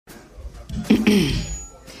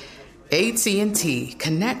AT&T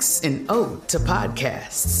connects an ode to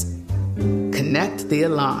podcasts. Connect the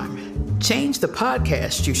alarm. Change the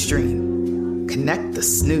podcast you stream. Connect the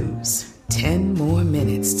snooze. 10 more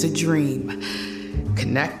minutes to dream.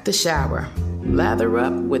 Connect the shower. Lather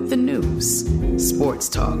up with the news. Sports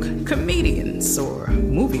talk, comedians, or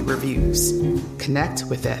movie reviews. Connect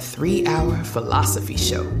with that 3-hour philosophy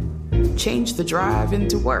show. Change the drive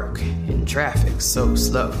into work in traffic so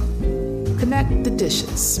slow. Connect the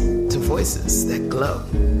dishes to voices that glow.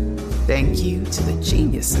 Thank you to the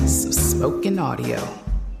geniuses of spoken audio.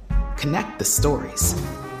 Connect the stories.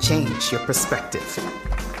 Change your perspective.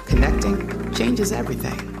 Connecting changes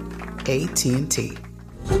everything. AT&T.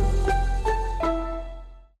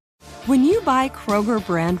 When you buy Kroger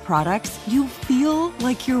brand products, you feel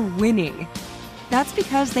like you're winning. That's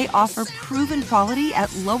because they offer proven quality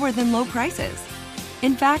at lower than low prices.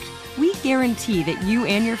 In fact, we guarantee that you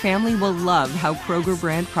and your family will love how Kroger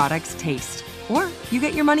brand products taste, or you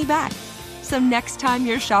get your money back. So next time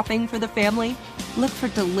you're shopping for the family, look for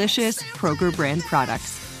delicious Kroger brand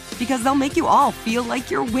products, because they'll make you all feel like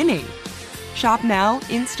you're winning. Shop now,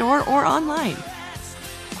 in-store, or online.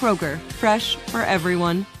 Kroger, fresh for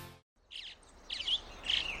everyone.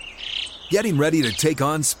 Getting ready to take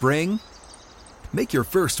on spring? Make your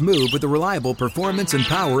first move with the reliable performance and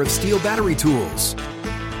power of Steel battery tools.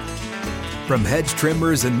 From hedge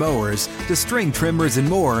trimmers and mowers to string trimmers and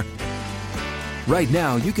more, right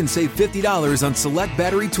now you can save $50 on select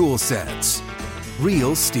battery tool sets.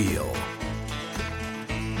 Real Steel.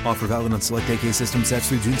 Offer valid on select AK system sets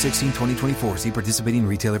through June 16, 2024. See participating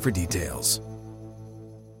retailer for details.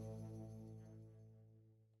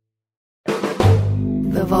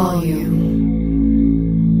 The volume.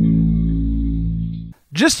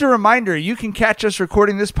 Just a reminder, you can catch us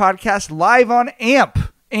recording this podcast live on AMP.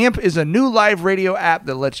 AMP is a new live radio app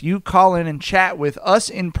that lets you call in and chat with us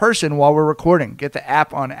in person while we're recording. Get the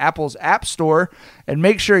app on Apple's App Store and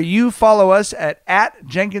make sure you follow us at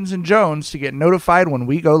Jenkins and Jonez to get notified when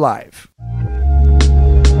we go live.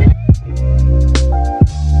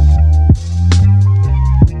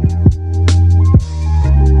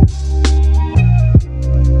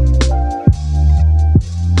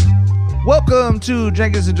 Welcome to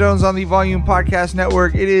Jenkins and Jonez on the Volume Podcast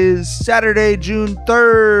Network. It is Saturday, June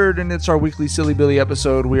 3rd, and it's our weekly Silly Billy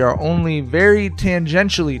episode. We are only very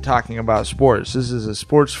tangentially talking about sports. This is a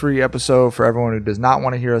sports-free episode for everyone who does not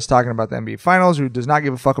want to hear us talking about the NBA Finals, who does not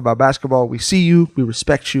give a fuck about basketball. We see you. We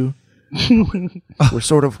respect you. We're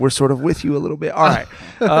sort of with you a little bit. All right.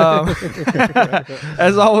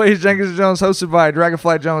 As always, Jenkins and Jonez, hosted by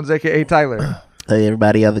Dragonfly Jones, a.k.a. Tyler. Hey,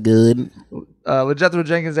 everybody, have a good. LeJethro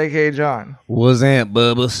Jenkins, a.k.a. John. What's up,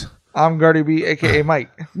 Bubbles? I'm Gardy B, a.k.a.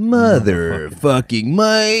 Mike. Motherfucking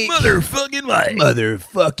Mike.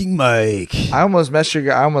 Motherfucking Mike. I almost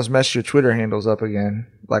messed your Twitter handles up again.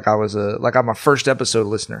 Like I'm a first episode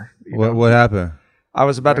listener. What happened? I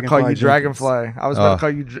was about to call you Dragonfly. I was about to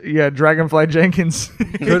call you, Dragonfly Jenkins.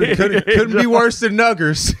 Couldn't be worse than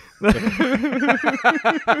Nuggers.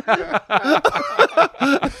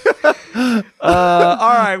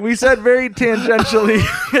 All right, we said very tangentially.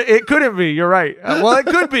 It couldn't be. You're right. Well, it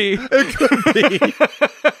could be. It could be.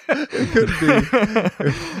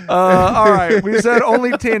 All right, we said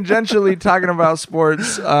only tangentially talking about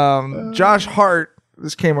sports. Josh Hart.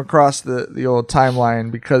 This came across the old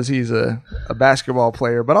timeline because he's a basketball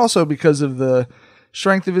player, but also because of the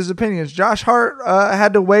strength of his opinions. Josh Hart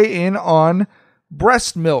had to weigh in on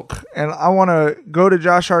breast milk, and I want to go to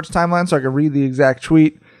Josh Hart's timeline so I can read the exact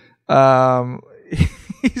tweet. This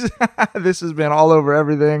has been all over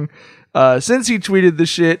everything since he tweeted the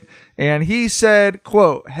shit, and he said,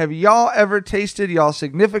 quote, "Have y'all ever tasted y'all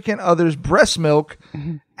significant other's breast milk?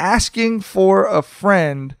 Asking for a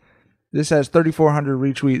friend." This has 3,400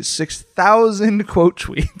 retweets, 6,000 quote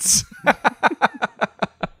tweets.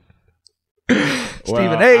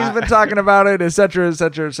 Stephen A's been talking about it, etc.,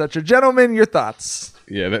 etc., etc. Gentlemen, your thoughts?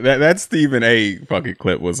 Yeah, that Stephen A. fucking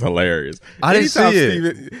clip was hilarious. I didn't see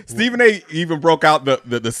it. Stephen A. even broke out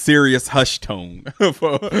the serious hush tone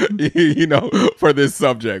for for this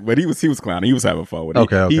subject, but he was clowning. He was having fun with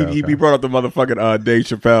it. He brought up the motherfucking Dave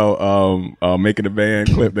Chappelle making the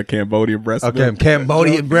band clip, the Cambodian breast milk. Okay,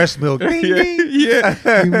 Cambodian breast milk.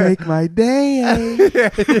 Yeah. You make my day. Yeah.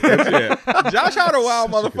 Josh Hart a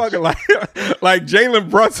wild motherfucker. Like Jalen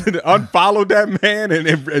Brunson unfollowed that man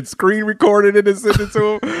and screen recorded it and sent it to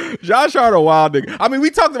him. Josh Hart a wild nigga. I mean, we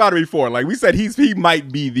talked about it before. Like we said, he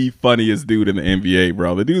might be the funniest dude in the NBA,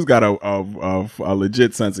 bro. The dude's got a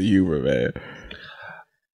legit sense of humor, man.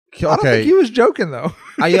 I don't think he was joking though.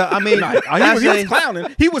 He was clowning.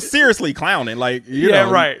 He was seriously clowning. Like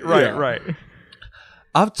right.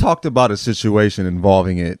 I've talked about a situation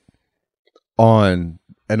involving it on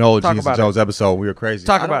an old Jesus Jones episode. We were crazy.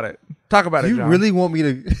 Talk about it. Talk about it, You John. really want me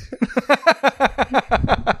to?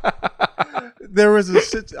 There was a.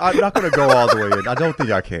 I'm not going to go all the way in. I don't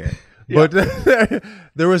think I can. Yeah. But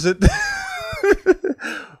there was a.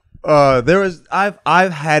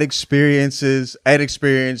 I've had experience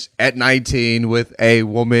at 19 with a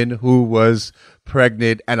woman who was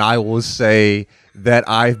pregnant, and I will say that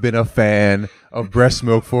I've been a fan of breast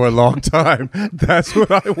milk for a long time. That's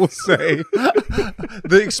what I will say.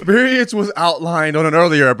 The experience was outlined on an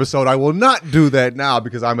earlier episode. I will not do that now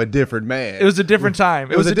because I'm a different man. It was a different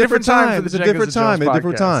time. It was a different time for the Jenkins and Jones podcast. A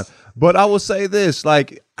different time. But I will say this,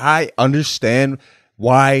 like, I understand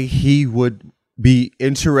why he would be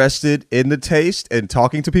interested in the taste and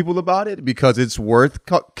talking to people about it because it's worth,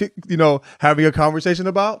 having a conversation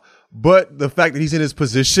about. But the fact that he's in his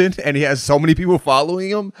position and he has so many people following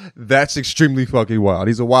him, that's extremely fucking wild.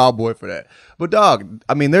 He's a wild boy for that. But dog,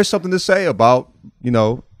 I mean, there's something to say about,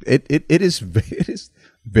 it is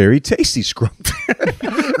very tasty, Scrum.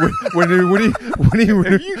 I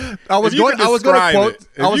was going to quote.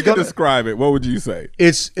 If you could describe it, what would you say?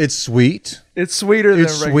 It's sweet. It's sweeter than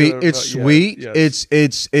regular. It's sweet. Yes.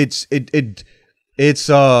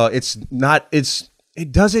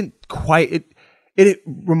 It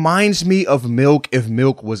reminds me of milk if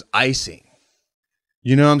milk was icing.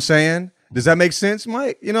 You know what I'm saying? Does that make sense,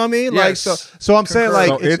 Mike? You know what I mean? Yes. Like so I'm saying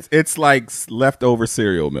like it's like leftover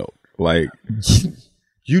cereal milk. Like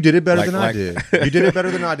you did it better than I did. You did it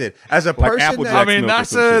better than I did. As a person, I mean,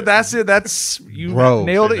 that's it. That's you bro,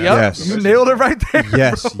 nailed it. Yep. Yes. You nailed it right there.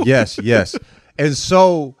 Yes. And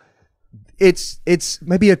so it's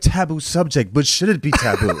maybe a taboo subject, but should it be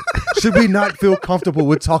taboo? Should we not feel comfortable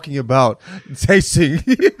with talking about tasting,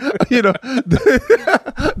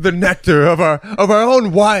 the nectar of our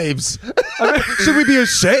own wives? Should we be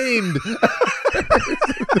ashamed?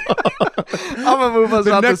 I'm gonna move us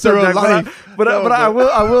off the subject, but I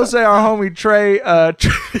will say our homie Trey.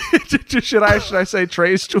 Should I say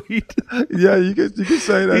Trey's tweet? Yeah, you can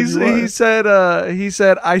say that. He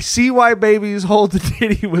said I see why babies hold the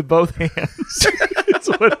titty with both hands. That's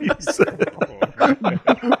what he said.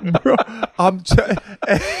 Bro, I'm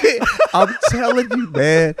telling you,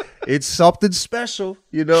 man, it's something special.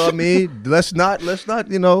 You know what I mean? Let's not.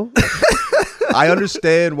 I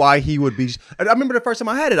understand why he would be. I remember the first time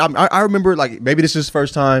I had it. I remember, like, maybe this is his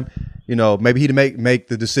first time. Maybe he'd make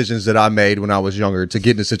the decisions that I made when I was younger to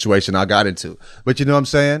get in the situation I got into. But you know what I'm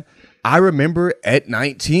saying? I remember at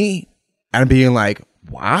 19 and being like,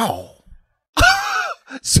 wow.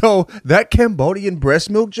 So that Cambodian breast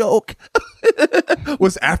milk joke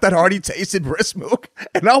was after I'd already tasted breast milk.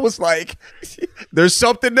 And I was like, there's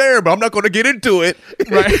something there, but I'm not going to get into it.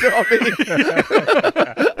 Right. You know what I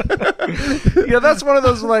mean? Yeah, that's one of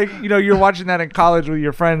those, like, you're watching that in college with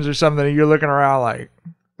your friends or something, and you're looking around like,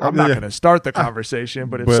 I'm not going to start the conversation,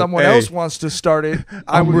 but if someone else wants to start it,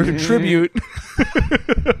 I would contribute.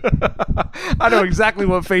 I know exactly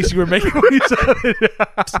what face you were making when you said it.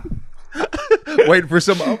 Waiting for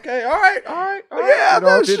some. Okay, all right. Yeah,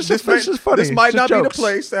 this is funny. This might not jokes. be the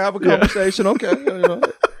place to have a conversation. Okay,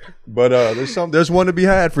 but there's one to be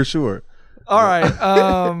had for sure. All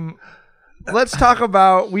right. Let's talk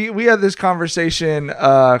about we had this conversation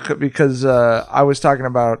because I was talking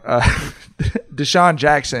about Deshaun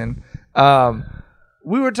Jackson.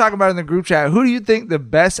 We were talking about in the group chat. Who do you think the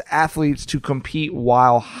best athletes to compete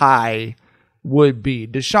while high would be?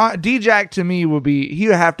 D-Jack to me he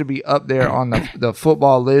would have to be up there on the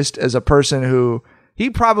football list as a person who he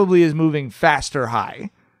probably is moving faster high.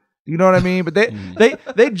 You know what I mean? But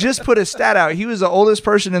they just put a stat out. He was the oldest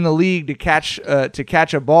person in the league to catch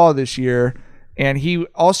a ball this year, and he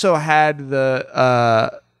also had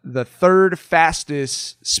the third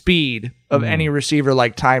fastest speed of any receiver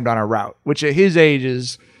like timed on a route, which at his age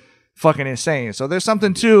is fucking insane. So there's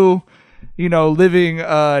something to living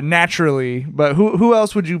naturally. But who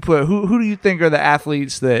else would you put? Who do you think are the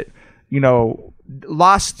athletes that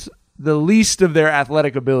lost the least of their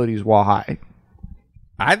athletic abilities while high?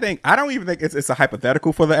 I don't even think it's a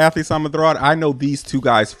hypothetical for the athletes I'm gonna throw out. I know these two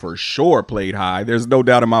guys for sure played high. There's no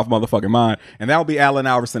doubt in my motherfucking mind, and that would be Allen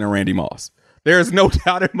Iverson and Randy Moss. There's no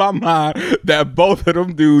doubt in my mind that both of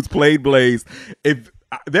them dudes played Blaze. I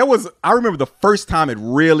remember the first time it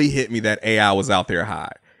really hit me that AI was out there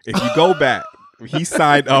high. If you go back, he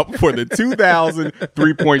signed up for the 2000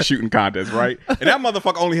 3-point shooting contest, right? And that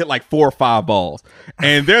motherfucker only hit like 4 or 5 balls.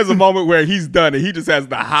 And there's a moment where he's done and he just has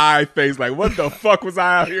the high face, like, what the fuck was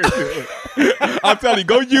I out here doing? I'm telling you,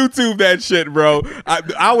 go YouTube that shit, bro.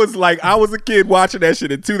 I was a kid watching that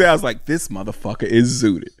shit in 2000, like, this motherfucker is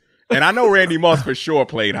zooted. And I know Randy Moss for sure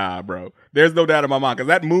played high, bro. There's no doubt in my mind. Because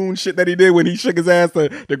that moon shit that he did when he shook his ass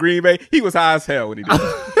to Green Bay, he was high as hell when he did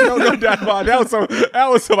it. No doubt about it. That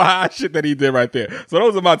was some high shit that he did right there. So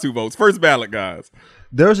those are my 2 votes. First ballot, guys.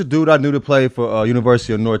 There's a dude I knew to play for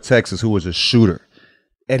University of North Texas who was a shooter.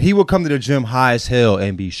 And he would come to the gym high as hell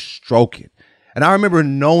and be stroking. And I remember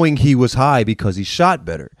knowing he was high because he shot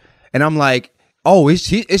better. And I'm like, oh, it's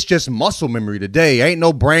just muscle memory today. Ain't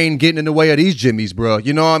no brain getting in the way of these jimmies, bro.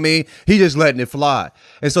 You know what I mean? He just letting it fly.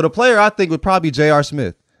 And so the player I think would probably be J.R.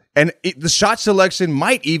 Smith. And the shot selection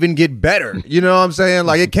might even get better. You know what I'm saying?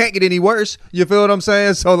 Like, it can't get any worse. You feel what I'm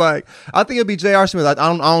saying? So, like, I think it'd be J.R. Smith. I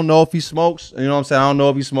don't know if he smokes. You know what I'm saying? I don't know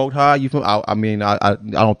if he smoked high. You feel? I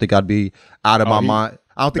don't think I'd be out of my mind.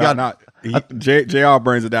 I don't think JR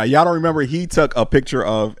burns it down. Y'all don't remember he took a picture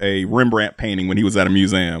of a Rembrandt painting when he was at a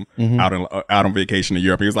museum out on vacation in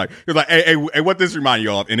Europe. He was like, hey, what this remind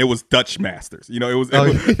you of? And it was Dutch masters. You know, it was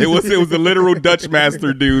the literal Dutch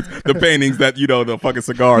master dudes, the paintings that, you know, the fucking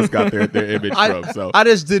cigars got their image from. So I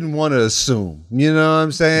just didn't want to assume. You know what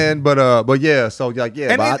I'm saying? But yeah, so like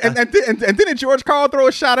yeah. And didn't George Karl throw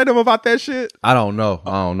a shot at him about that shit? I don't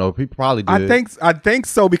know. He probably did. I think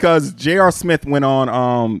so because J.R. Smith went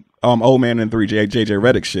on Old Man and 3 JJ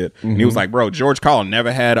Redick shit. And he was like, bro, George Karl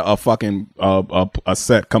never had a fucking a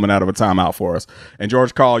set coming out of a timeout for us. And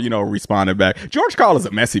George Karl, you know, responded back. George Karl is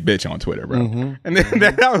a messy bitch on Twitter, bro. And then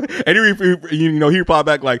he replied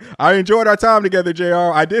back like, I enjoyed our time together, JR.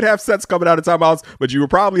 I did have sets coming out of timeouts, but you were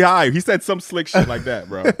probably high. He said some slick shit like that,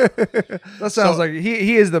 bro. That sounds like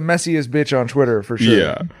he is the messiest bitch on Twitter for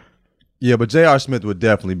sure. Yeah, but J.R. Smith would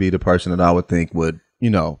definitely be the person that I would think would,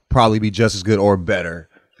 you know, probably be just as good or better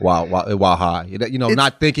while high. You know,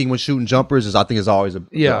 not thinking when shooting jumpers is, I think, is always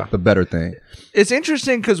the better thing. It's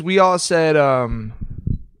interesting because we all said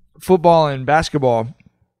football and basketball,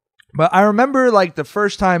 but I remember like the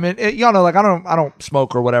first time, and y'all know, like I don't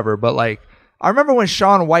smoke or whatever, but like I remember when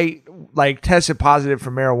Shaun White like tested positive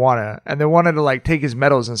for marijuana and they wanted to like take his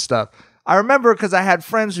medals and stuff. I remember because I had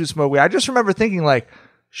friends who smoke weed. I just remember thinking like,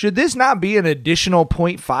 should this not be an additional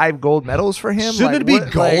 0.5 gold medals for him? Shouldn't it be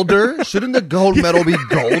golder? Shouldn't the gold medal be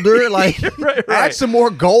golder? Like, right. add some more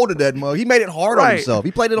gold to that mug. He made it hard on himself.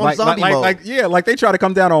 He played it on zombie mode. Like they try to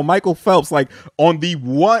come down on Michael Phelps, like on the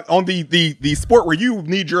sport where you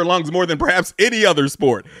need your lungs more than perhaps any other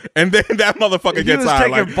sport, and then that motherfucker gets high.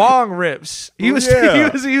 He was taking bong rips. He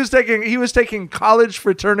was taking college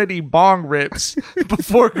fraternity bong rips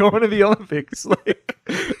before going to the Olympics. Like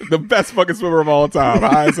the best fucking swimmer of all time.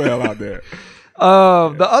 High as hell out there.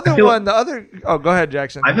 Go ahead,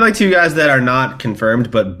 Jackson. I feel like 2 guys that are not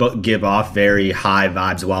confirmed but give off very high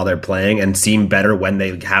vibes while they're playing and seem better when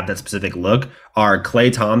they have that specific look are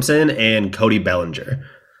Klay Thompson and Cody Bellinger.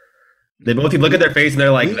 They both look at their face and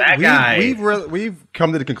they're like, guy. We've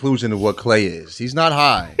come to the conclusion of what Klay is. He's not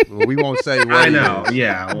high. We won't say what I know,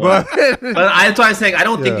 yeah. Well, but that's why I'm saying I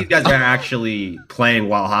don't think these guys are actually playing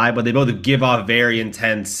while high, but they both give off very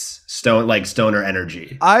intense stoner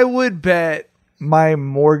energy. I would bet my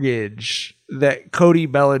mortgage that Cody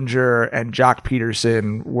Bellinger and Jock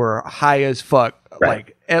Peterson were high as fuck,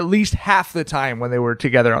 like at least half the time when they were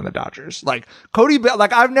together on the Dodgers. Like Cody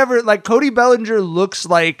Bellinger looks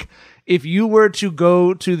like if you were to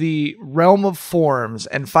go to the realm of forms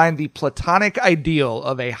and find the platonic ideal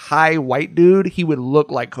of a high white dude, he would look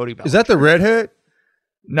like Cody Bellinger. Is that the redhead?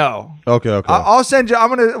 No. Okay. I'll send you.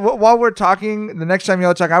 While we're talking, the next time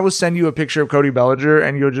y'all talk, I will send you a picture of Cody Bellinger,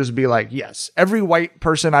 and you'll just be like, yes, every white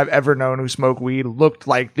person I've ever known who smoked weed looked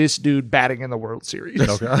like this dude batting in the World Series.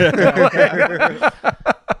 Okay.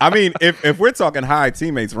 I mean, if we're talking high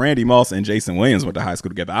teammates, Randy Moss and Jason Williams went to high school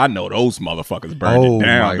together. I know those motherfuckers burned it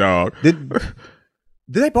down, dog.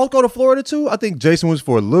 Did they both go to Florida too? I think Jason was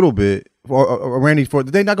for a little bit. Or Randy did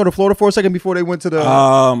they not go to Florida for a second before they went to the?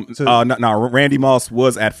 No. Randy Moss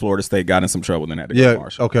was at Florida State, got in some trouble, then had to go to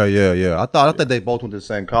Marshall. Okay, yeah. I thought they both went to the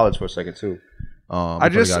same college for a second too. I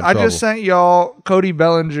just sent y'all Cody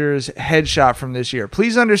Bellinger's headshot from this year.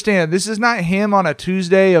 Please understand, this is not him on a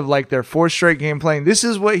Tuesday of like their 4th straight game playing. This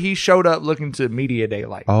is what he showed up looking to media day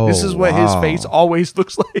like. This is what his face always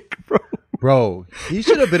looks like, bro. Bro, he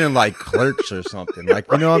should have been in like Clerks or something.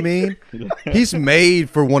 Like, you know what I mean? He's made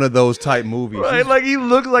for one of those type movies. Right, like he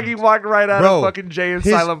looked like he walked right out of fucking Jay and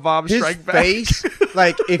Silent Bob Strike Back. His face,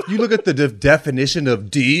 like if you look at the definition of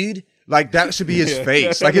deed, like that should be his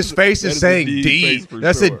face. Like his face is saying deed.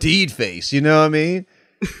 That's sure. A deed face. You know what I mean?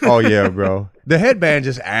 Oh yeah, bro. The headband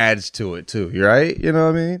just adds to it too, right? You know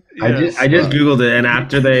what I mean? Yes. I just Googled it, and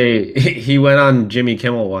after he went on Jimmy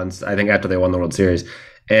Kimmel once, I think after they won the World Series.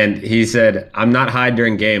 And he said, I'm not high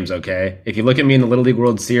during games, okay? If you look at me in the Little League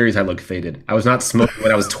World Series, I look faded. I was not smoking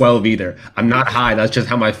when I was 12 either. I'm not high. That's just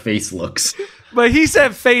how my face looks. But he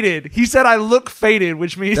said faded. He said I look faded,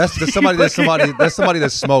 which means That's somebody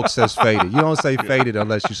that smokes says faded. You don't say faded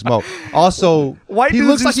unless you smoke. Also, white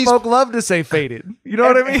dudes who smoke love to say faded. You know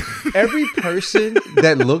what I mean? Every person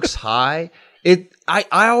that looks high, I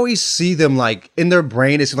always see them like in their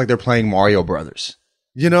brain. It's like they're playing Mario Brothers.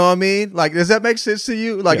 You know what I mean? Like, does that make sense to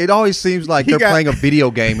you? Like, it always seems like they're playing a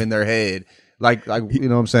video game in their head. Like you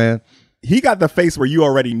know what I'm saying? He got the face where you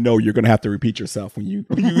already know you're going to have to repeat yourself when you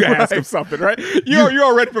ask him something, right? You're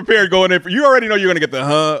already prepared going in. You already know you're going to get the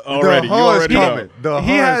already. The you already coming. know.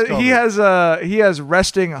 He has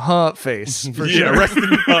resting face for sure.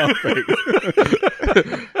 Resting face.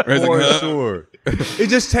 For sure. It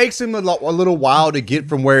just takes him a little while to get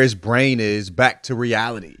from where his brain is back to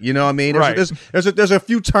reality. You know what I mean? Right. There's a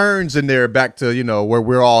few turns in there back to, where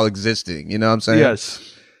we're all existing. You know what I'm saying? Yes.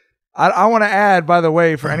 I want to add, by the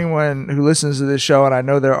way, for anyone who listens to this show, and I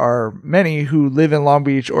know there are many who live in Long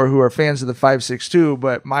Beach or who are fans of the 562,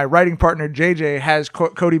 but my writing partner JJ has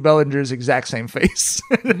Cody Bellinger's exact same face,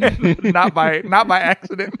 not by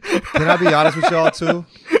accident. Can I be honest with y'all too?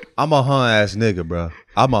 I'm a ass nigga, bro.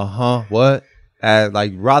 I'm a what?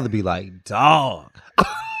 I'd rather be like dog.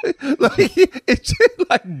 Like it's just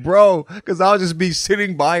like, bro, because I'll just be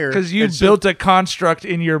sitting by her because you built a construct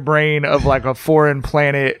in your brain of like a foreign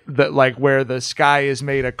planet that like where the sky is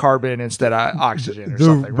made of carbon instead of oxygen or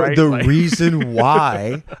something, right? The reason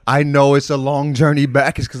why I know it's a long journey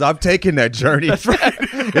back is because I've taken that journey. That's right.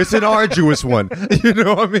 It's an arduous one. You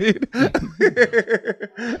know what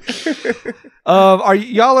I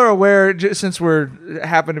mean? Y'all are aware, since we're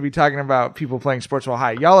happen to be talking about people playing sports while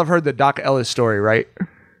high, y'all have heard the Doc Ellis story, right?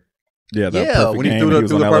 Yeah, when he threw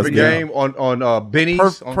the perfect game on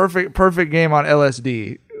Benny's. Perfect game on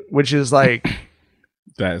LSD, which is like...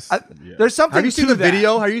 There's something. Have you seen the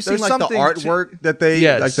video? Have you seen like the artwork that they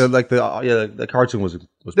the cartoon was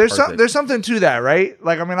there's something to that, right?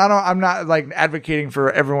 Like, I mean, I'm not like advocating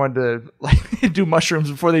for everyone to like do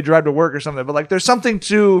mushrooms before they drive to work or something, but like there's something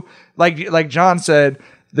to like John said,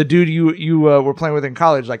 the dude you were playing with in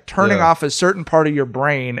college, like turning off a certain part of your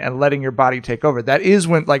brain and letting your body take over. That is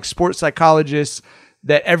when like sports psychologists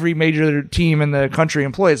that every major team in the country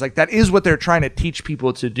employs, like that is what they're trying to teach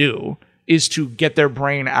people to do, is to get their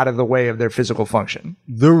brain out of the way of their physical function.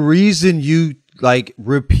 The reason you like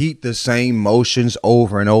repeat the same motions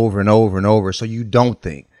over and over and over and over so you don't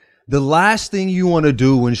think. The last thing you want to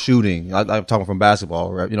do when shooting, I'm talking from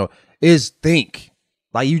basketball, right? Is think.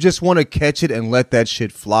 Like, you just want to catch it and let that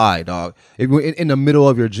shit fly, dog. In the middle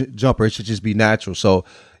of your jumper, it should just be natural. So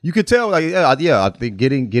you could tell, like, I think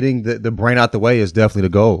getting the brain out the way is definitely the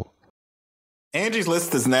goal. Angie's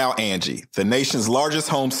List is now Angie, the nation's largest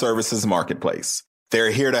home services marketplace.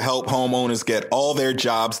 They're here to help homeowners get all their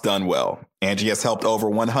jobs done well. Angie has helped over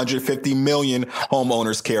 150 million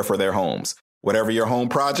homeowners care for their homes. Whatever your home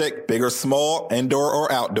project, big or small, indoor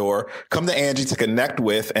or outdoor, come to Angie to connect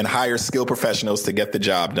with and hire skilled professionals to get the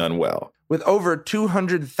job done well. With over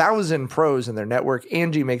 200,000 pros in their network,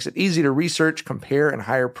 Angie makes it easy to research, compare, and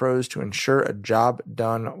hire pros to ensure a job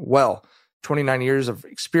done well. 29 years of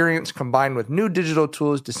experience combined with new digital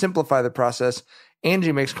tools to simplify the process,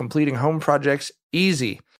 Angie makes completing home projects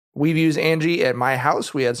easy. We've used Angie at my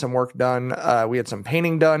house. We had some work done. We had some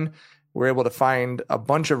painting done. We were able to find a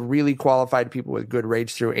bunch of really qualified people with good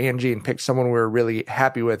rates through Angie and pick someone we were really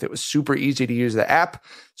happy with. It was super easy to use the app,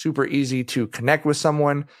 super easy to connect with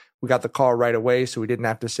someone. We got the call right away, so we didn't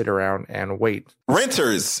have to sit around and wait.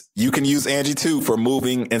 Renters, you can use Angie too for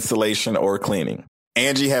moving, installation, or cleaning.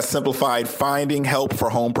 Angie has simplified finding help for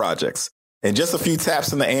home projects. In just a few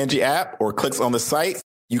taps in the Angie app or clicks on the site,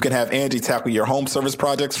 you can have Angie tackle your home service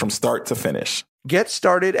projects from start to finish. Get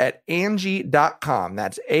started at Angie.com.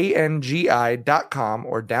 That's ANGI.com,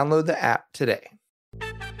 or download the app today.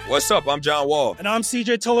 What's up? I'm John Wall. And I'm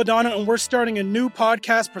CJ Toledano, and we're starting a new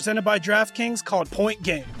podcast presented by DraftKings called Point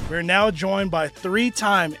Game. We're now joined by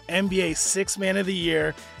three-time NBA Sixth Man of the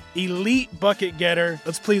Year, elite bucket getter.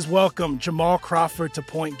 Let's please welcome Jamal Crawford to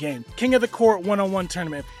Point Game. King of the Court one-on-one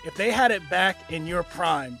tournament. If they had it back in your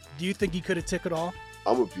prime, do you think he could have took it all?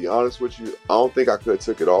 I'm going to be honest with you. I don't think I could have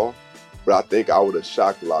took it all. But I think I would have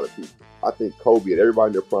shocked a lot of people. I think Kobe and everybody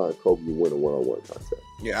in their prime, Kobe would win a one-on-one contest.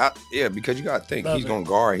 Yeah, because you got to think, he's going to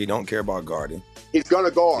guard. He don't care about guarding. He's going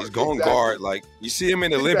to guard. He's going to guard. Like, you see him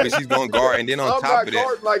in the Olympics, he's going to guard. And then on top of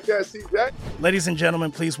that. Like that, see that? Ladies and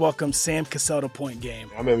gentlemen, please welcome Sam Cassell to Point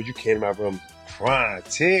Game. I remember you came out from prime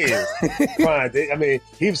 10. I mean,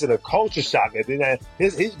 he was in a culture shock. And then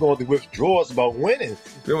he's going through withdrawals about winning.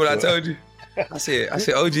 Remember what I told you? I said,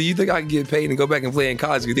 OG, you think I can get paid and go back and play in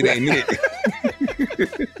college? You think they ain't it?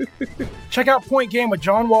 Check out Point Game with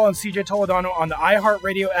John Wall and CJ Toledano on the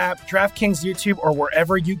iHeartRadio app, DraftKings YouTube, or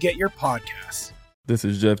wherever you get your podcasts. This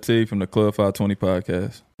is Jeff T from the Club 520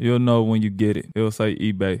 podcast. You'll know when you get it. It'll say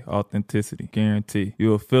eBay, authenticity, guarantee.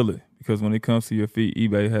 You'll feel it because when it comes to your feet,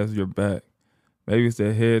 eBay has your back. Maybe it's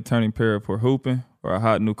that head-turning pair for hooping or a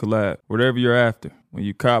hot new collab. Whatever you're after, when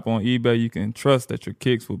you cop on eBay, you can trust that your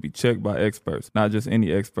kicks will be checked by experts, not just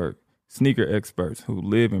any expert. Sneaker experts who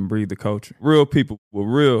live and breathe the culture. Real people with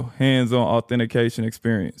real hands-on authentication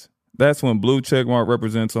experience. That's when blue checkmark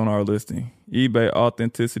represents on our listing. eBay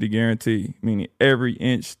Authenticity Guarantee, meaning every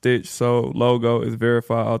inch, stitch, sole, logo is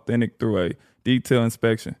verified authentic through a detailed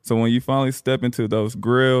inspection. So when you finally step into those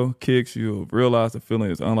grill kicks, you'll realize the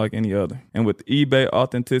feeling is unlike any other. And with eBay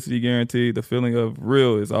Authenticity Guarantee, the feeling of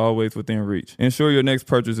real is always within reach. Ensure your next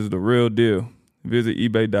purchase is the real deal. Visit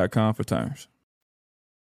ebay.com for terms.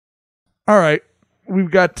 All right, we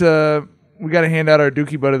got to hand out our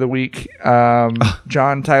Dookie Butt of the Week.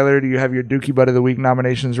 John, Tyler, do you have your Dookie Butt of the Week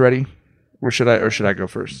nominations ready, or should I go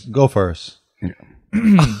first? Go first.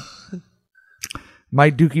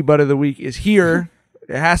 My Dookie Butt of the Week is here.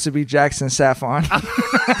 It has to be Jackson Saffon.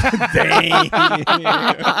 Dang.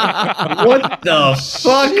 What the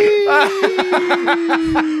fuck?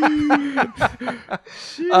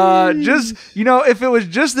 Just, if it was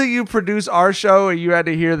just that you produce our show and you had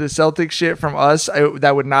to hear the Celtics shit from us,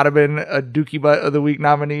 that would not have been a Dookie Butt of the Week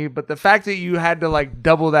nominee. But the fact that you had to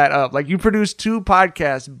double that up, you produced 2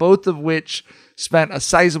 podcasts, both of which spent a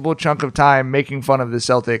sizable chunk of time making fun of the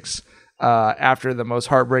Celtics after the most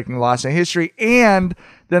heartbreaking loss in history. And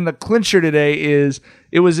then the clincher today is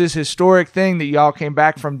it was this historic thing that y'all came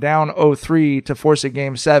back from down 0-3 to force a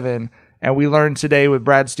game 7. And we learned today with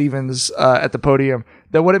Brad Stevens at the podium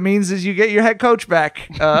that what it means is you get your head coach back,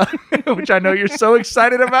 which I know you're so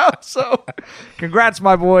excited about. So congrats,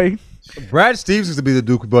 my boy. Brad Stevens is to be the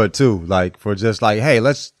Duke Bud too. For just hey,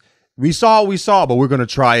 we saw what we saw, but we're going to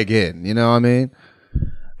try again. You know what I mean?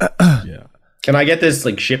 Yeah. Can I get this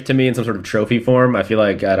shipped to me in some sort of trophy form? I feel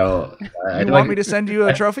like I don't. You want me to send you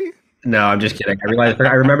a trophy? No, I'm just kidding. I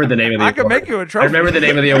remember the name of the award. I can make you a trophy. I remember the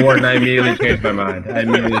name of the award and I immediately changed my mind.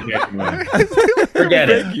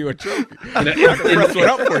 Forget it. Make you a trophy. Press one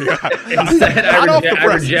up for you. Instead, I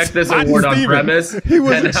reject this award on premise. He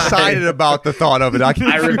was excited about the thought of it. I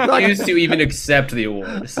refuse to even accept the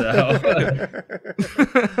award. So,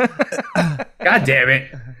 God damn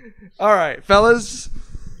it. All right, fellas.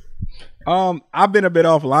 I've been a bit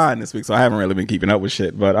offline this week, so I haven't really been keeping up with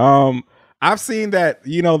shit. But I've seen that the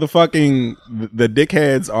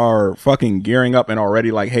dickheads are fucking gearing up and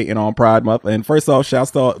already hating on Pride Month. And first off,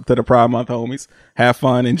 shouts to the Pride Month homies. Have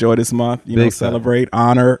fun, enjoy this month. Celebrate,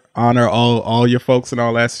 honor all your folks and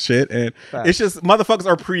all that shit. And it's just motherfuckers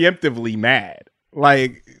are preemptively mad.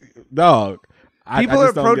 Dog. People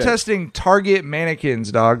are protesting Target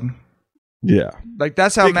mannequins, dog. Yeah,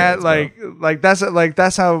 that's how mad.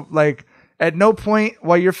 That's how at no point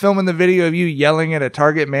while you're filming the video of you yelling at a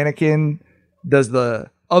Target mannequin does the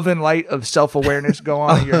oven light of self-awareness go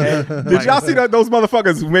on in your head. Did y'all see those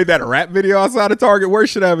motherfuckers who made that rap video outside of Target?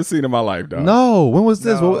 Worst shit I ever seen in my life, dog. No, when was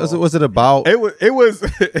this? No. What was it about? It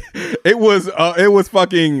was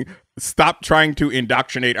fucking stop trying to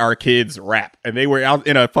indoctrinate our kids rap, and they were out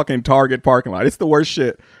in a fucking Target parking lot. It's the worst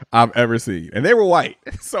shit I've ever seen, and they were white,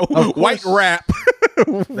 so white rap.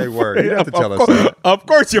 They were. You have to tell us that. Of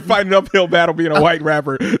course, you're fighting an uphill battle being a white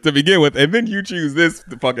rapper to begin with, and then you choose this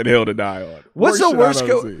fucking hill to die on. What's the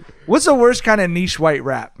worst kind of niche white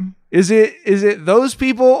rap? Is it those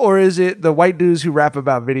people, or is it the white dudes who rap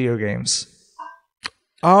about video games?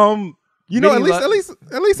 At least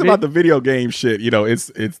about the video game shit,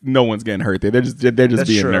 it's no one's getting hurt there. They're just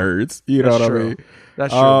being true. nerds. You know what I mean?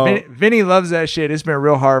 That's true. Vinny loves that shit. It's been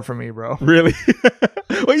real hard for me, bro. Really?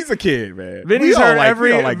 Well, he's a kid, man. Vinny's heard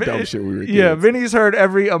every dumb shit we were kids. Yeah, Vinny's heard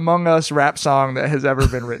every Among Us rap song that has ever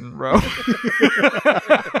been written, bro.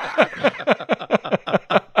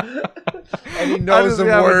 And he knows them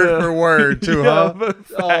word for word too, huh?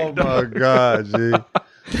 Oh my god, G.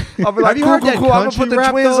 I'll be like, cool. I'm gonna put the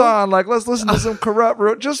twins on. Let's listen to some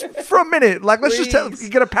corrupt, just for a minute. Let's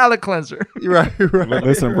just get a palate cleanser. Right.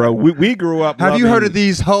 Listen, bro, we grew up. Have you heard of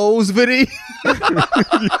these hoes, Vinny?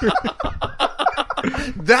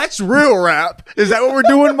 That's real rap. Is that what we're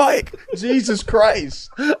doing, Mike? Jesus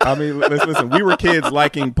Christ. I mean, listen, we were kids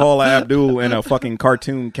liking Paula Abdul and a fucking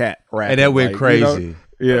cartoon cat rap. And that went crazy.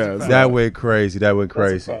 Yeah. That went crazy.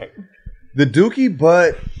 The Dookie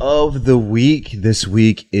butt of the week this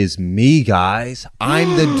week is me, guys.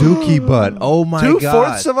 I'm the Dookie butt. Oh my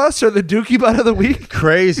god! 2/4 of us are the Dookie butt of the week.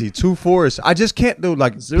 Crazy 2/4. I just can't do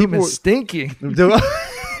like Zoom people is stinky.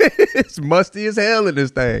 It's musty as hell in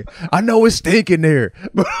this thing. I know it's stinking there.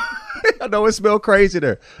 I know it smells crazy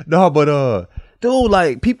there. No, but dude,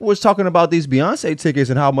 like people was talking about these Beyonce tickets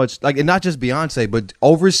and how much, like, and not just Beyonce, but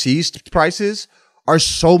overseas prices are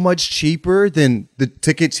so much cheaper than the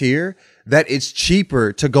tickets here that it's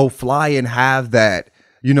cheaper to go fly and have that,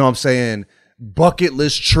 you know what I'm saying, bucket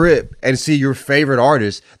list trip and see your favorite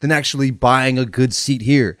artist than actually buying a good seat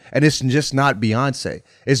here. And it's just not Beyonce.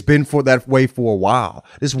 It's been for that way for a while.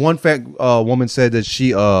 This one woman said that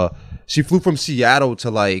she flew from Seattle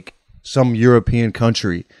to like some European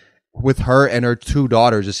country with her and her 2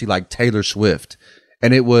 daughters to see like Taylor Swift,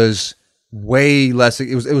 and it was way less.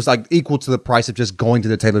 It was like equal to the price of just going to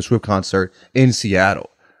the Taylor Swift concert in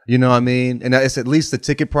Seattle. You know what I mean? And it's at least the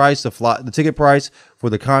ticket price, the ticket price for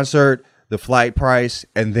the concert, the flight price,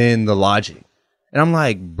 and then the lodging. And I'm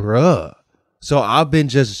like, bruh. So I've been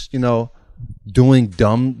just, you know, doing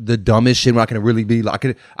the dumbest shit when I can really be like,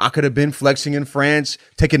 I could have been flexing in France,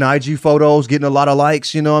 taking IG photos, getting a lot of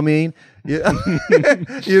likes, you know what I mean? Yeah.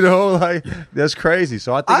 You know, like that's crazy.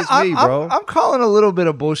 So I think it's me, bro. I'm calling a little bit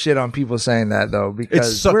of bullshit on people saying that though,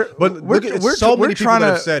 because so many people that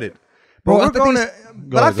have said it. Bro,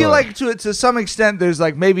 I feel like to some extent there's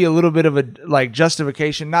like maybe a little bit of a like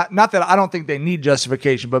justification. Not that I don't think they need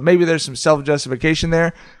justification, but maybe there's some self justification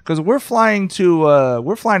there because we're flying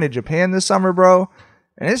to Japan this summer, bro,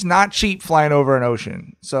 and it's not cheap flying over an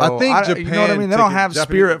ocean. So I think Japan, you know what I mean. They don't have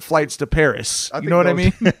Spirit flights to Paris. You know what I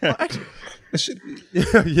mean? Yeah.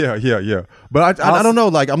 But I don't know.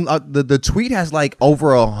 Like the tweet has like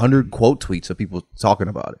over 100 quote tweets of people talking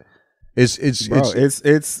about it. I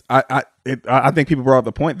think people brought up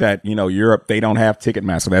the point that, you know, Europe, they don't have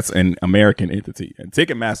Ticketmaster. That's an American entity, and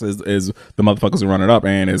Ticketmaster is the motherfuckers who run it up.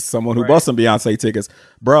 And as someone who bought some Beyonce tickets,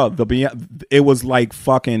 bro, it was like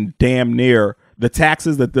fucking damn near the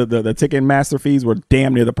taxes, that the Ticketmaster fees were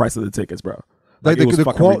damn near the price of the tickets, bro. Like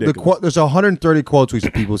the quote, there's 130 quote tweets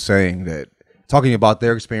of people saying that, talking about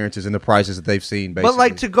their experiences and the prices that they've seen. Basically, but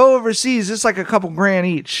like to go overseas, it's like a couple grand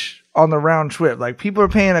each on the round trip. Like people are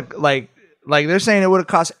paying like they're saying it would have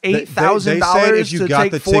cost $8,000 to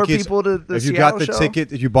take 4 people to the Seattle show.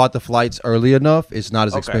 Ticket, if you bought the flights early enough, it's not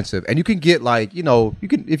as expensive, and you can get like, you know, you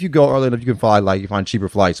can, if you go early enough, you can fly, like you find cheaper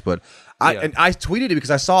flights. But I tweeted it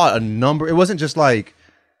because I saw a number. It wasn't just like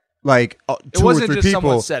 2 or 3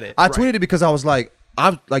 people. Said it. I tweeted it because I was like,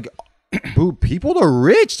 dude, people are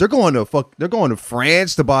rich. They're going to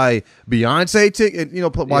France to buy Beyonce ticket, you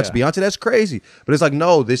know, watch Beyonce. That's crazy. But it's like,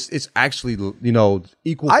 no, it's actually, you know,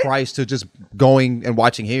 equal price to just going and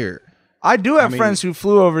watching here. I do have friends who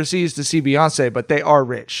flew overseas to see Beyonce, but they are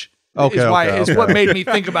rich. Okay. It's what made me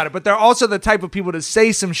think about it. But they're also the type of people to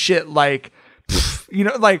say some shit like, you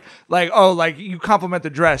know, like oh, like you compliment the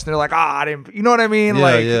dress, and they're like, I didn't, you know what I mean?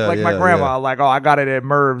 My grandma, like, oh, I got it at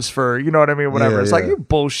Merv's for, you know what I mean, whatever. It's like, you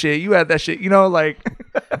bullshit, you had that shit, you know, like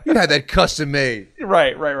you had that custom made,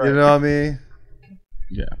 right. You know what I mean?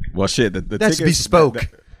 Yeah. Well, shit. The that's tickets, bespoke.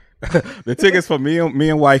 The tickets for me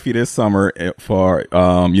and wifey this summer for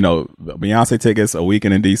you know, Beyonce tickets, a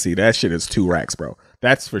weekend in DC. That shit is $2 bro.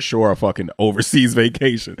 That's for sure a fucking overseas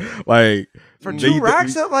vacation. Like for $2,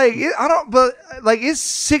 like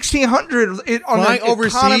it's $1,600 on an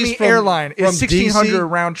economy airline. It's $1,600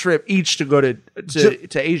 round trip each to go to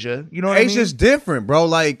Asia. You know what I mean? Asia's different, bro.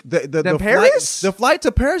 Like the Paris? The flight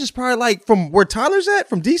to Paris is probably like from where Tyler's at,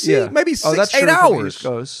 from DC, maybe 6-8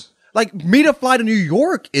 hours. Like me to fly to New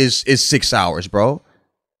York is 6 hours, bro.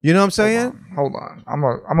 You know what I'm saying? Hold on. I'm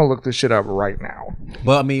gonna look this shit up right now.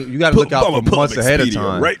 But I mean, you got to look out for months ahead of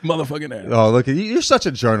time. Right, motherfucking ass. Oh, look, you're such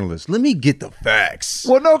a journalist. Let me get the facts.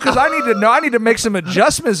 Well, no, because I need to know. I need to make some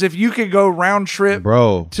adjustments. If you could go round trip,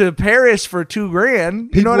 bro, to Paris for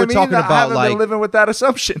 $2,000, you know what I mean? Talking about, I haven't been living with that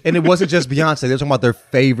assumption. And it wasn't just Beyonce. They were talking about their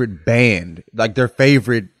favorite band, like their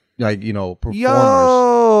favorite, like, you know, performers.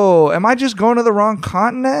 Yo, am I just going to the wrong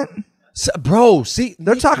continent? So, bro, see,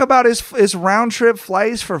 they're talking about his round trip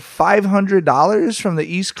flights for $500 from the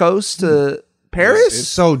East Coast to Paris. It's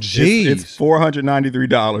so geez, it's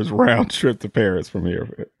 $493 round trip to Paris from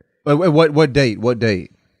here. What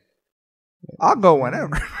date? I'll go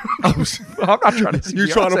whenever. I'm not trying to see. You're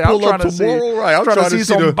trying to pull up tomorrow, right? I'm trying to see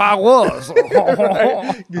some Bawas.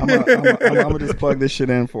 I'm gonna just plug this shit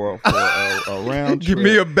in for a round trip. Give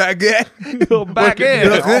me a baguette.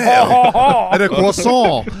 Baguette. And a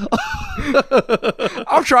croissant.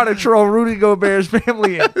 I'm trying to troll Rudy Gobert's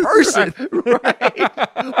family in person. Right.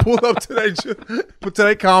 Pull up to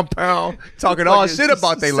their compound, talking all shit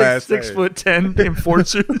about their last 6'10"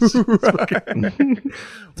 enforcers.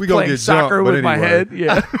 We gonna get soccer jumped, with my head.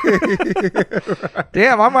 Yeah.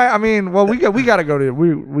 Damn. We got to go to.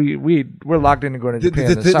 We're locked into going to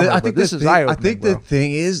Japan this summer. I think this is eye-opening. I think the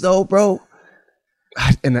thing is though, bro.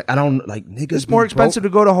 And I don't like niggas. It's more expensive to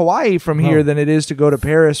go to Hawaii from here than it is to go to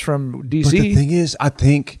Paris from DC. But the thing is, I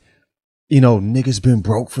think, niggas been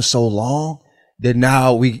broke for so long that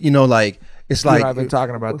now we, it's like I've been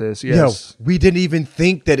talking about this. Yes, we didn't even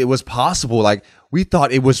think that it was possible. Like we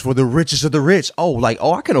thought it was for the richest of the rich.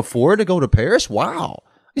 I can afford to go to Paris. Wow,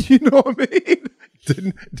 you know what I mean?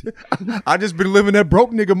 I just been living that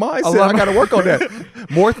broke nigga mindset. I got to work on that.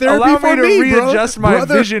 More therapy Allow for me to readjust my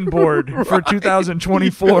vision board for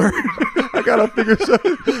 2024. I gotta figure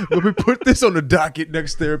something. Let me put this on the docket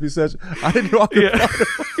next therapy session. I didn't know I could.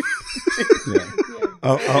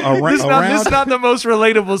 This is not the most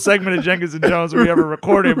relatable segment of Jenkins and Jones we ever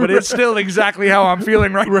recorded, but it's still exactly how I'm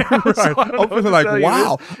feeling right now. So I'm feeling like,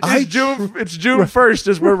 wow. It's June 1st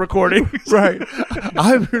as we're recording. Right.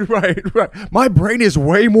 Right. My brain is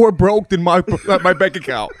way more broke than my bank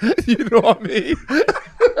account. You know what I mean?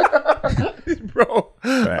 Bro,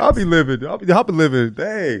 I'll be living.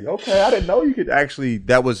 Dang, okay. I didn't know you could actually,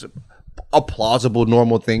 that was a plausible,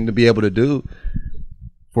 normal thing to be able to do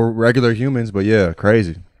for regular humans, but yeah,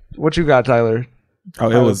 crazy. What you got, Tyler? Oh,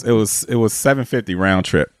 it was $750 round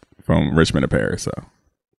trip from Richmond to Paris. So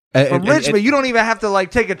from Richmond, you don't even have to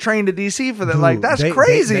take a train to DC for that. Dude, that's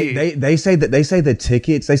crazy. They say the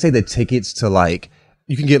tickets to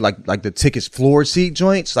you can get like the tickets floor seat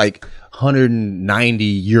joints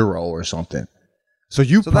 €190 or something. So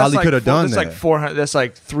you probably could have done that. That's like 400. That's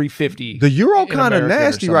like 350. The euro kind of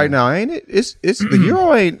nasty right now, ain't it? It's the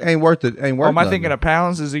euro ain't worth it. Ain't worth. Am I thinking of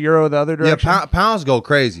pounds? Is the euro the other direction? Yeah, pounds go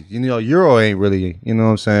crazy. Euro ain't really. You know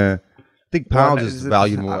what I'm saying? I think pounds is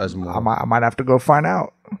valued more as more. I might have to go find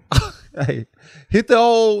out. Hey, hit the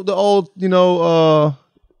old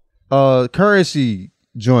currency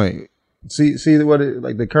joint. See what it,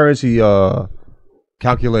 like the currency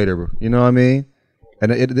calculator. You know what I mean?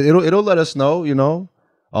 And it'll let us know,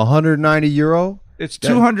 €190. It's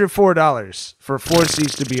 $204 for 4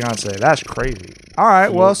 seats to Beyonce. That's crazy. All right,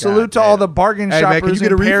 well, salute to all the bargain shoppers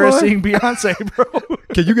in Paris seeing Beyonce, bro.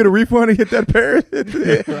 Can you get a refund and hit that Paris?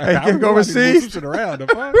 Hey, can go overseas? Hey,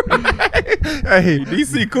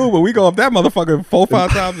 DC cool, but we go up that motherfucker 4-5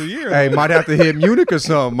 times a year. Hey, might have to hit Munich or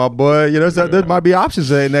something, my boy. There might be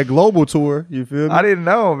options in that global tour. You feel me? I didn't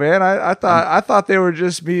know, man. I thought they were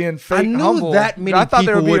just being fake humble. That many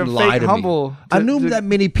people wouldn't lie to me. I knew that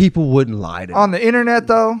many people wouldn't lie to me. On the internet,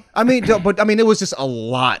 though? It was just a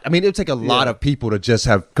lot. It would take a lot of people to just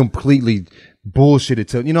have completely bullshitted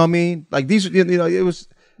to, you know what I mean? Like these, it was.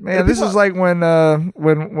 Man, this is like when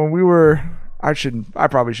we were. I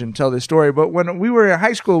probably shouldn't tell this story, but when we were in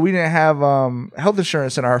high school, we didn't have health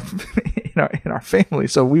insurance in our in our family.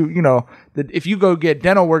 So if you go get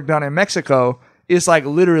dental work done in Mexico, it's like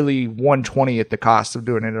literally 1/20th the cost of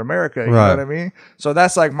doing it in America. You know what I mean? So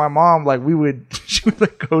that's like my mom, she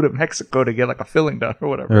would go to Mexico to get a filling done or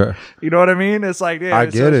whatever. Yeah. You know what I mean? It's like, yeah,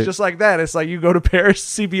 it's just like that. It's like you go to Paris to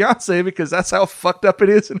see Beyonce because that's how fucked up it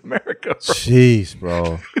is in America, bro. Jeez,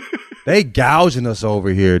 bro. They gouging us over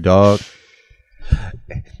here, dog.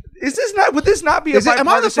 Would this not be a bipartisan issue? Am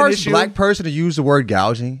I the first black person to use the word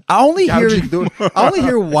gouging? I only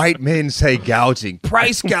hear white men say gouging.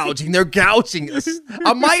 Price gouging. They're gouging us.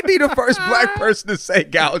 I might be the first black person to say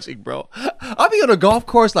gouging, bro. I'll be on a golf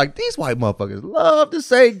course like, these white motherfuckers love to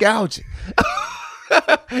say gouging.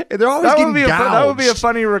 And they're always getting gouged. That would be a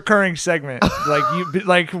funny recurring segment.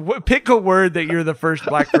 Pick a word that you're the first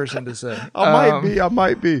black person to say. I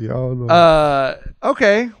might be. I don't know.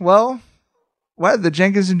 Okay, well, the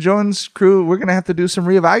Jenkins and Jones crew, we're going to have to do some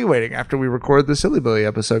reevaluating after we record the Silly Billy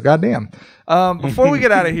episode. Goddamn. Before we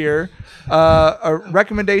get out of here, a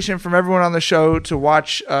recommendation from everyone on the show to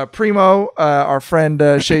watch Primo, our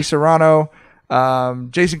friend Shea Serrano,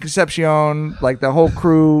 Jason Concepcion, the whole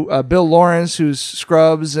crew, Bill Lawrence, who's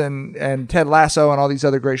Scrubs, and Ted Lasso, and all these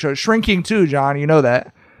other great shows. Shrinking too, John. You know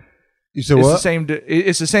that. You said what?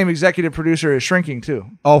 It's the same executive producer as Shrinking too.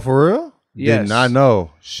 Oh, for real? Yes. Did not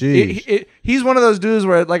know. He's one of those dudes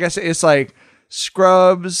where, like I said, it's like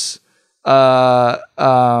Scrubs, Ted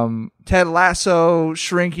Lasso,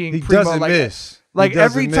 Shrinking. He Primo, doesn't miss.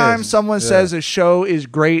 Every time someone says a show is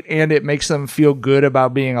great and it makes them feel good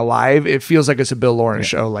about being alive, it feels like it's a Bill Lawrence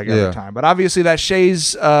show every time. But obviously that's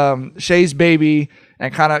Shay's baby,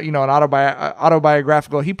 and kind of, an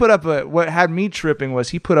autobiographical. He put up what had me tripping was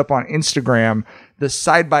he put up on Instagram the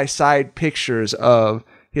side-by-side pictures of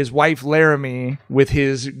his wife Laramie with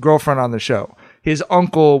his girlfriend on the show, his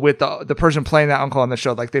uncle with the person playing that uncle on the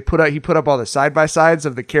show. Like he put up all the side-by-sides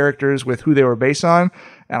of the characters with who they were based on,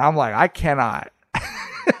 and I'm like, I cannot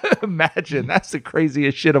imagine. That's the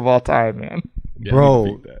craziest shit of all time, man. Yeah,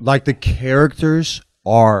 bro, like the characters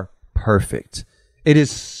are perfect. It is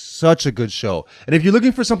such a good show. And if you're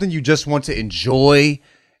looking for something you just want to enjoy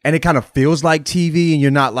and it kind of feels like TV and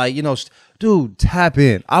you're not like, dude, tap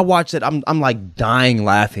in. I watch it. I'm like dying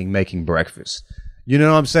laughing making breakfast. You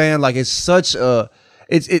know what I'm saying? Like it's such a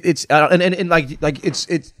it's I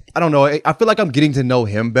don't know. I feel like I'm getting to know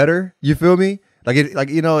him better. You feel me?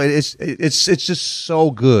 It's just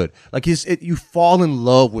so good. Like you fall in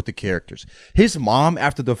love with the characters. His mom,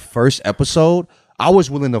 after the first episode, I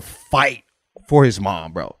was willing to fight for his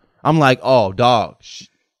mom, bro. I'm like, oh, dog,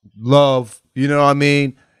 love. You know what I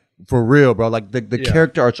mean? For real, bro. Like the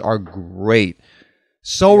character arts are great.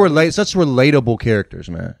 Such relatable characters,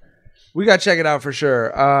 man. We gotta check it out for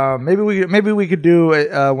sure. Maybe we could do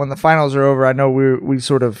when the finals are over. I know we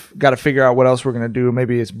sort of got to figure out what else we're gonna do.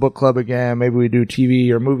 Maybe it's book club again. Maybe we do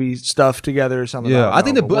TV or movie stuff together or something. Yeah, I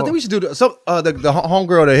think we should do the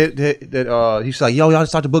homegirl that he's like, yo, y'all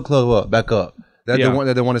start the book club back up. The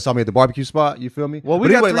one that saw me at the barbecue spot. You feel me? Well, we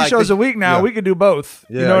got 3 shows a week now. Yeah. We could do both.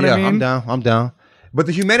 Yeah, you know what I mean? I'm down. But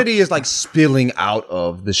the humanity is like spilling out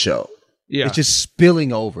of the show. Yeah, it's just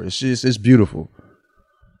spilling over. It's beautiful.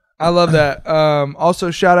 I love that.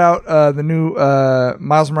 Also, shout out the new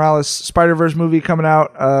Miles Morales Spider-Verse movie coming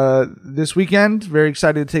out this weekend. Very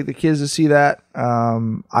excited to take the kids to see that.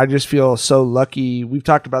 I just feel so lucky. We've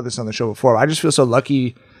talked about this on the show before. I just feel so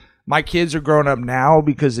lucky. My kids are growing up now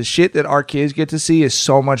because the shit that our kids get to see is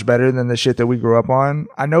so much better than the shit that we grew up on.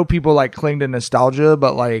 I know people like cling to nostalgia,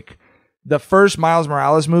 but like the first Miles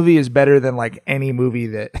Morales movie is better than like any movie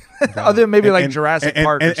that other than maybe like Jurassic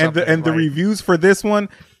Park or something. And the reviews for this one,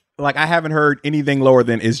 like I haven't heard anything lower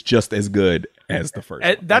than it's just as good as the first.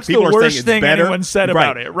 That's the worst thing anyone said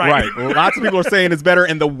about it. Right. Lots of people are saying it's better,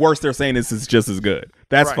 and the worst they're saying is it's just as good.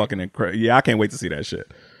 That's fucking incredible. Yeah, I can't wait to see that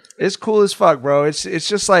shit. It's cool as fuck, bro. It's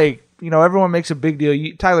just like, everyone makes a big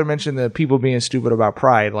deal. Tyler mentioned the people being stupid about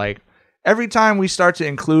Pride. Like every time we start to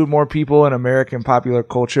include more people in American popular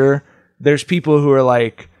culture, there's people who are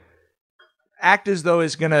like, act as though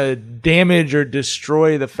it's going to damage or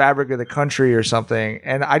destroy the fabric of the country or something.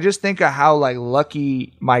 And I just think of how like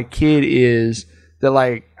lucky my kid is that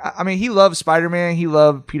like, I mean, he loves Spider-Man. He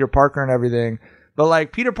loved Peter Parker and everything. But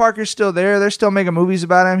like Peter Parker's still there. They're still making movies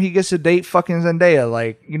about him. He gets to date fucking Zendaya.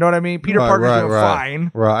 Like, you know what I mean? Peter Parker's doing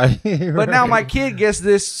fine. Right. But now my kid gets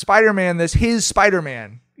this Spider-Man, his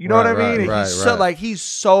Spider-Man. You know what I mean? He's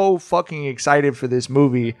so fucking excited for this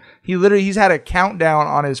movie. He's had a countdown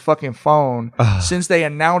on his fucking phone since they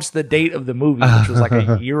announced the date of the movie, which was like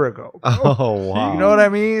a year ago. Bro. Oh wow! You know what I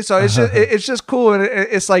mean? So it's just cool, and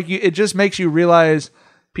it's like it just makes you realize.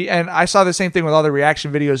 And I saw the same thing with all the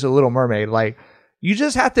reaction videos of Little Mermaid. Like you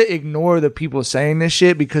just have to ignore the people saying this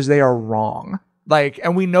shit because they are wrong. Like,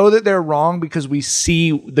 and we know that they're wrong because we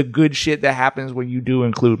see the good shit that happens when you do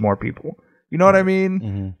include more people. You know what I mean?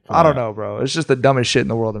 Mm-hmm. I don't know, bro. It's just the dumbest shit in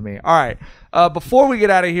the world to me. All right. Before we get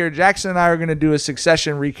out of here, Jackson and I are going to do a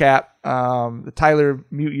Succession recap. Tyler,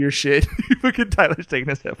 mute your shit. Look at Tyler's taking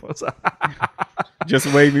his headphones off.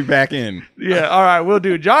 Just wave me back in. Yeah, all right, we'll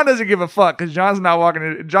do. John doesn't give a fuck because John's not walking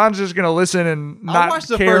in. John's just going to listen and not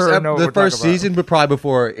watched care or know the first season, but probably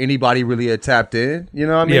before anybody really had tapped in. You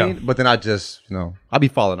know what I mean? Yeah. But then I just, I'll be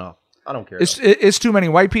falling off. I don't care. It's too many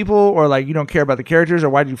white people, or like you don't care about the characters, or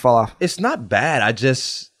why did you fall off? It's not bad. I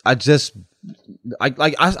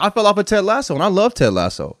fell off of Ted Lasso, and I love Ted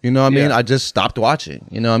Lasso. You know what I mean? I just stopped watching.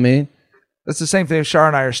 You know what I mean? That's the same thing. Shar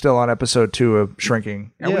and I are still on episode 2 of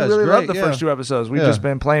Shrinking, and we really love the first 2 episodes. We've just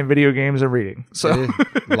been playing video games and reading. So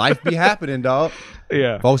life be happening, dog.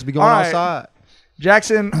 Yeah, folks be going outside.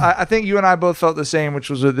 Jackson, I think you and I both felt the same, which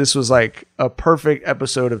was that this was like a perfect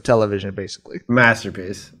episode of television, basically.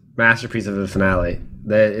 Masterpiece of the finale.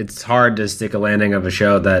 That it's hard to stick a landing of a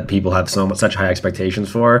show that people have such high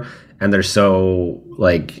expectations for, and they're so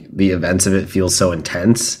like the events of it feel so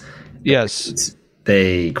intense. Yes,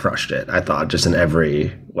 they crushed it. I thought just in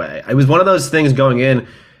every way. It was one of those things going in,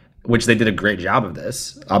 which they did a great job of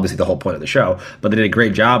this. Obviously, the whole point of the show, but they did a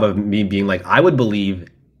great job of me being like, I would believe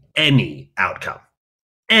any outcome.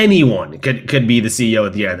 Anyone could be the CEO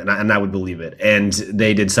at the end, and I would believe it. And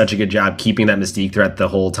they did such a good job keeping that mystique throughout the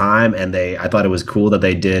whole time. And I thought it was cool that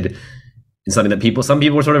they did something that some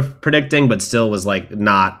people were sort of predicting, but still was like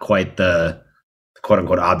not quite the quote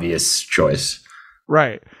unquote obvious choice.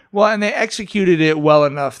 Right. Well, and they executed it well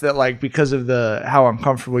enough that, like, because of how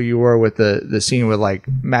uncomfortable you were with the scene with, like,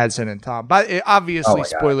 Madsen and Tom. But obviously,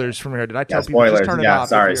 spoilers from here. Did I tell people just turn it off?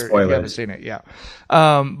 Sorry, if you haven't seen it. Yeah.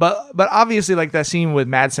 But obviously, like, that scene with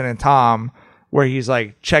Madsen and Tom, where he's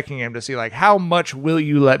like checking him to see like how much will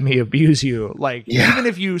you let me abuse you? Like, even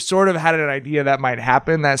if you sort of had an idea that might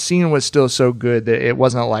happen, that scene was still so good that it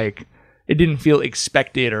wasn't like it didn't feel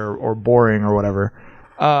expected or boring or whatever.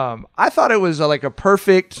 I thought it was like a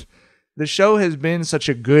perfect. The show has been such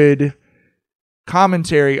a good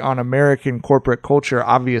commentary on American corporate culture,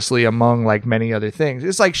 obviously, among like many other things.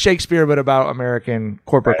 It's like Shakespeare, but about American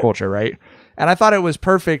corporate culture, right? And I thought it was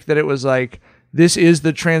perfect that it was like, this is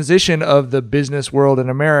the transition of the business world in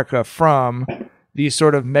America from these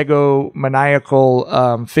sort of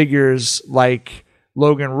megalomaniacal figures like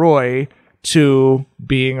Logan Roy to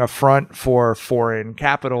being a front for foreign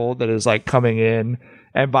capital that is like coming in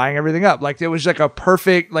and buying everything up. Like, it was like a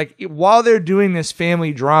perfect, like, while they're doing this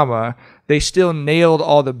family drama, they still nailed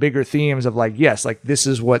all the bigger themes of like, yes, like this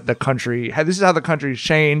is what the country, this is how the country's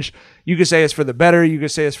changed. You could say it's for the better, you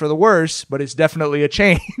could say it's for the worse, but it's definitely a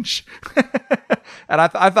change. And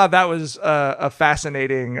I thought that was a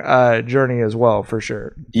fascinating journey as well, for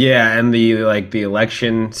sure. Yeah, and the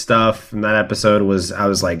election stuff in that episode I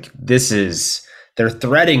was like, they're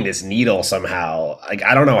threading this needle somehow. Like,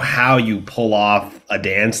 I don't know how you pull off a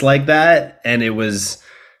dance like that, and they're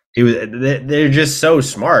just so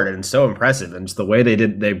smart and so impressive, and just the way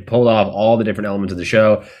they pulled off all the different elements of the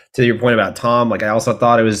show. To your point about Tom, like, I also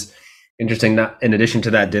thought it was interesting, not in addition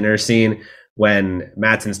to that dinner scene when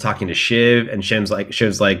Madsen's talking to Shiv, and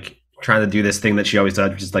Shiv's like trying to do this thing that she always does,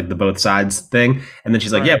 which is like the both sides thing, and then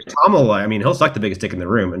she's like, yeah, but Tom will, he'll suck the biggest dick in the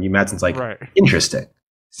room, and Madsen's like, interesting.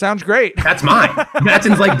 Sounds great. That's mine.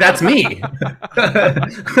 Madsen's like, that's me.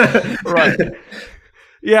 Right.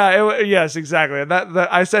 Yeah. Yes, exactly. And that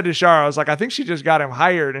I said to Shara, I was like, I think she just got him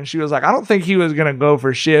hired, and she was like, I don't think he was gonna go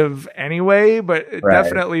for Shiv anyway, but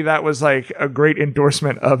definitely that was like a great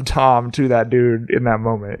endorsement of Tom to that dude in that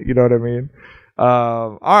moment. You know what I mean?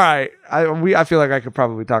 All right. I feel like I could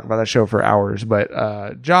probably talk about that show for hours,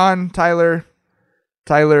 but John, Tyler.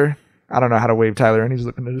 I don't know how to wave Tyler, and he's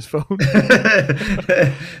looking at his phone.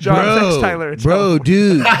 John, thanks, Tyler.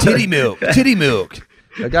 Dude, titty milk.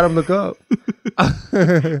 I got him look up.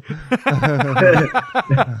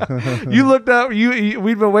 You looked up.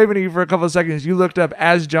 We'd been waving at you for a couple of seconds. You looked up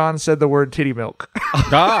as John said the word titty milk.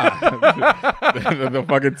 The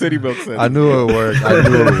fucking titty milk said. I knew it worked.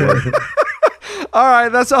 All right,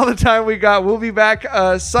 that's all the time we got. We'll be back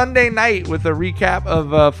Sunday night with a recap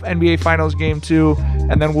of NBA Finals Game 2,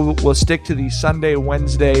 and then we'll stick to the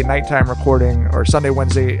Sunday-Wednesday nighttime recording, or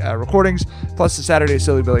Sunday-Wednesday recordings, plus the Saturday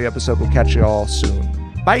Silly Billy episode. We'll catch you all soon.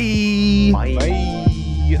 Bye.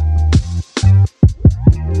 Bye.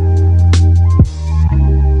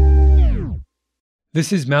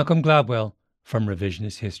 This is Malcolm Gladwell from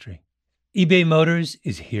Revisionist History. eBay Motors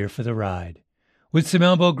is here for the ride. With some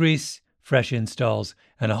elbow grease, fresh installs,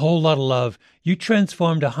 and a whole lot of love, you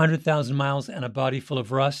transformed 100,000 miles and a body full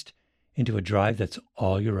of rust into a drive that's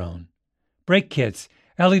all your own. Brake kits,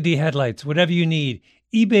 LED headlights, whatever you need,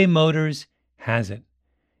 eBay Motors has it.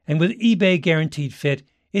 And with eBay Guaranteed Fit,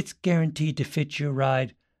 it's guaranteed to fit your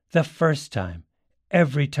ride the first time,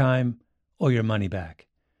 every time, or your money back.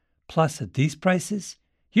 Plus, at these prices,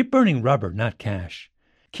 you're burning rubber, not cash.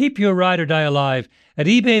 Keep your ride or die alive at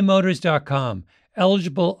ebaymotors.com.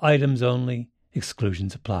 Eligible items only.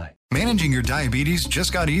 Exclusions apply. Managing your diabetes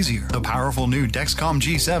just got easier. The powerful new Dexcom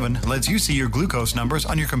G7 lets you see your glucose numbers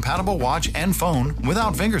on your compatible watch and phone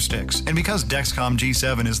without finger sticks. And because Dexcom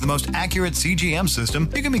G7 is the most accurate CGM system,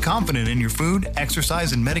 you can be confident in your food,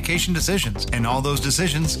 exercise, and medication decisions. And all those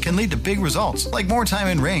decisions can lead to big results, like more time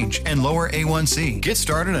in range and lower A1C. Get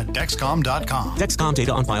started at Dexcom.com. Dexcom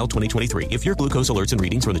data on file 2023. If your glucose alerts and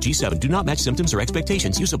readings from the G7 do not match symptoms or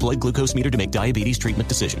expectations, use a blood glucose meter to make diabetes treatment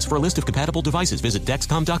decisions. For a list of compatible devices, visit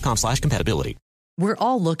Dexcom.com/compatibility. We're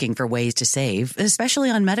all looking for ways to save,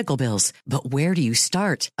 especially on medical bills. But where do you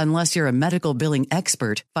start? Unless you're a medical billing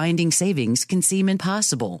expert, finding savings can seem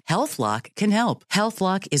impossible. HealthLock can help.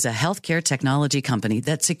 HealthLock is a healthcare technology company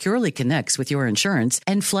that securely connects with your insurance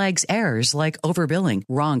and flags errors like overbilling,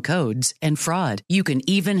 wrong codes, and fraud. You can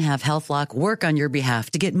even have HealthLock work on your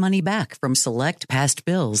behalf to get money back from select past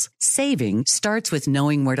bills. Saving starts with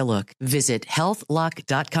knowing where to look. Visit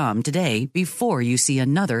healthlock.com today before you see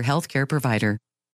another healthcare provider.